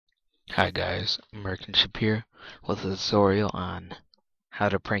Hi guys, American Shapir with a tutorial on how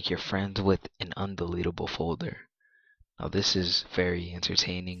to prank your friends with an undeletable folder. Now this is very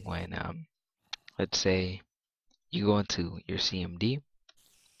entertaining when let's say you go into your CMD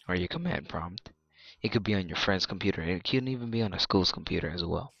or your command prompt. It could be on your friend's computer. It can even be on a school's computer as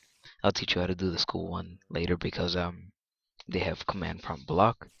well. I'll teach you how to do the school one later because they have command prompt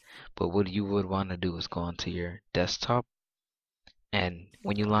block. But what you would want to do is go onto your desktop, and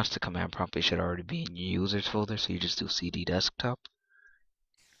when you launch the command prompt, it should already be in your users folder. So you just do cd desktop,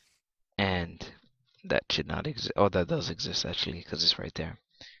 and that should not exist. Oh, that does exist actually because it's right there.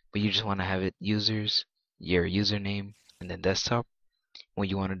 But you just want to have it users, your username, and then desktop. What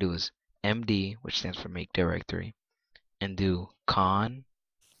you want to do is md, which stands for make directory, and do con,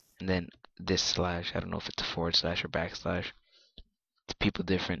 and then this slash. I don't know if it's a forward slash or backslash. People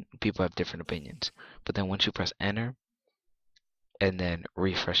have different opinions. But then once you press enter and then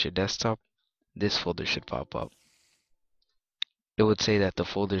refresh your desktop, this folder should pop up. It would say that the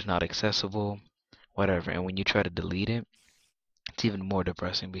folder is not accessible, whatever. And when you try to delete it, it's even more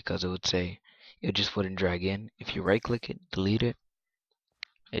depressing because it would say it just wouldn't drag in. If you right click it, delete it,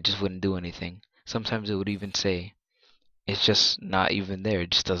 it just wouldn't do anything. Sometimes it would even say it's just not even there,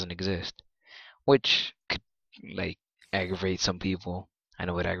 it just doesn't exist, which could like aggravate some people. I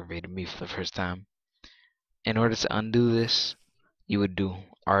know it aggravated me for the first time. In order to undo this, you would do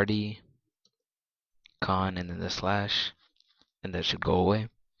rd con and then the slash, and that should go away.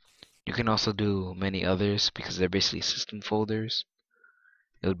 You can also do many others because they're basically system folders.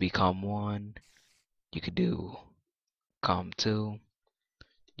 It would be com1, you could do com2,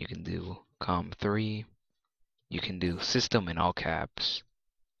 you can do com3, you can do system in all caps,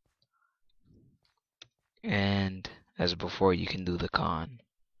 and as before you can do the con.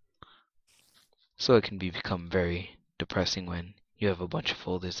 So it can become very depressing when you have a bunch of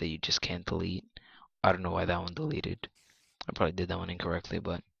folders that you just can't delete. I don't know why that one deleted. I probably did that one incorrectly,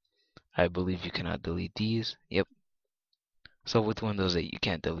 but I believe you cannot delete these. Yep. So with Windows 8 you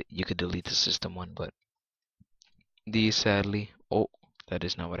can't delete, you could delete the system one, but these sadly, oh, that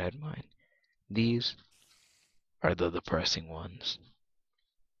is not what I had in mind. These are the depressing ones.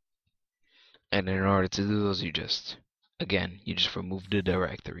 And in order to do those, you just, again, you just remove the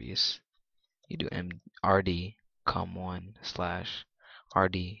directories. You do rd com1 slash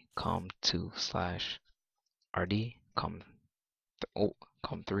rd com2 slash rd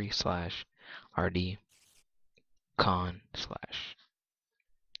com3 slash rd con slash,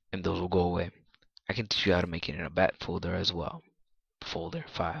 and those will go away. I can teach you how to make it in a bat folder as well. Folder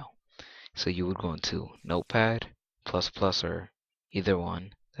file. So you would go into Notepad plus or either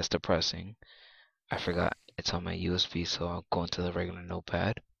one. That's depressing. I forgot it's on my USB, so I'll go into the regular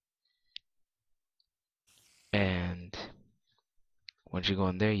Notepad. And once you go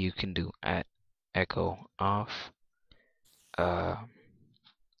in there, you can do @echo off.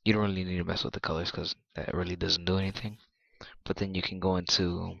 You don't really need to mess with the colors because that really doesn't do anything. But then you can go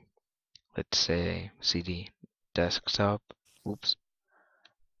into, let's say, CD desktop. Oops.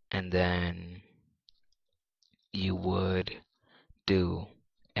 And then you would do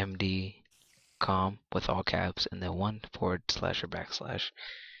md com with all caps and then 1 forward slash or backslash.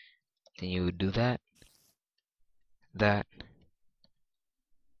 Then you would do that,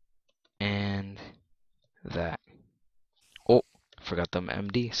 and that. Oh, forgot the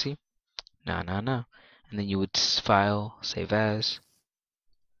MD. See? Nah. And then you would file, save as,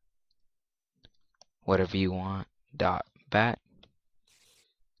 whatever you want, .bat.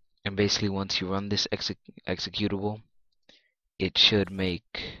 And basically, once you run this executable, it should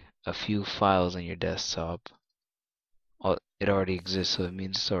make a few files on your desktop. Oh, it already exists, so it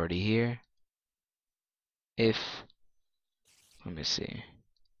means it's already here. If, let me see,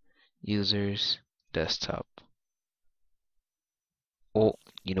 users, desktop. Oh,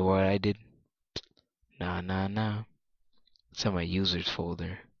 you know what I did? Nah. It's on my users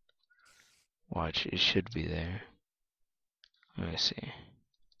folder. Watch, it should be there. Let me see.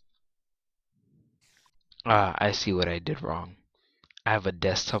 Ah, I see what I did wrong. I have a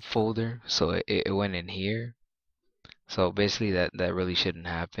desktop folder, so it went in here. So basically that really shouldn't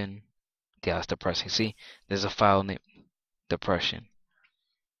happen. Yeah, it's depressing. See, there's a file named depression.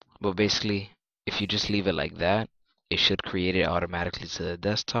 But basically, if you just leave it like that, it should create it automatically to the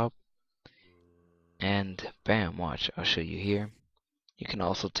desktop. And bam, watch, I'll show you here. You can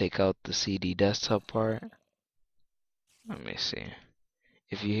also take out the CD desktop part. Let me see.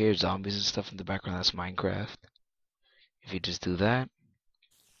 If you hear zombies and stuff in the background, that's Minecraft. If you just do that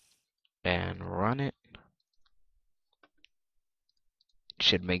and run it, it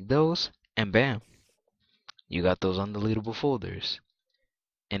should make those, and bam, you got those undeletable folders.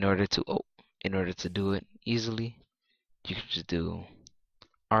 in order to do it easily, you can just do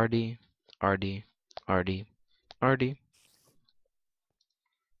RD, RD, RD, RD,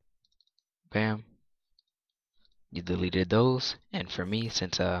 bam. You deleted those, and for me,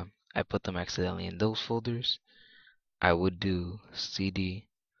 since I put them accidentally in those folders, I would do CD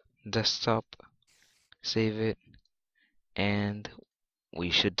desktop, save it, and we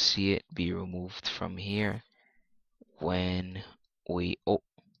should see it be removed from here when we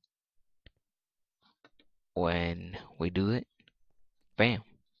do it. Bam.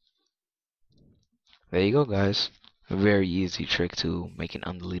 There you go, guys. A very easy trick to make an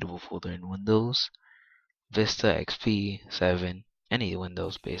undeletable folder in Windows, Vista, XP, 7, any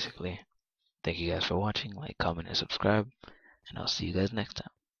Windows basically. Thank you guys for watching. Like, comment, and subscribe, and I'll see you guys next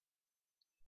time.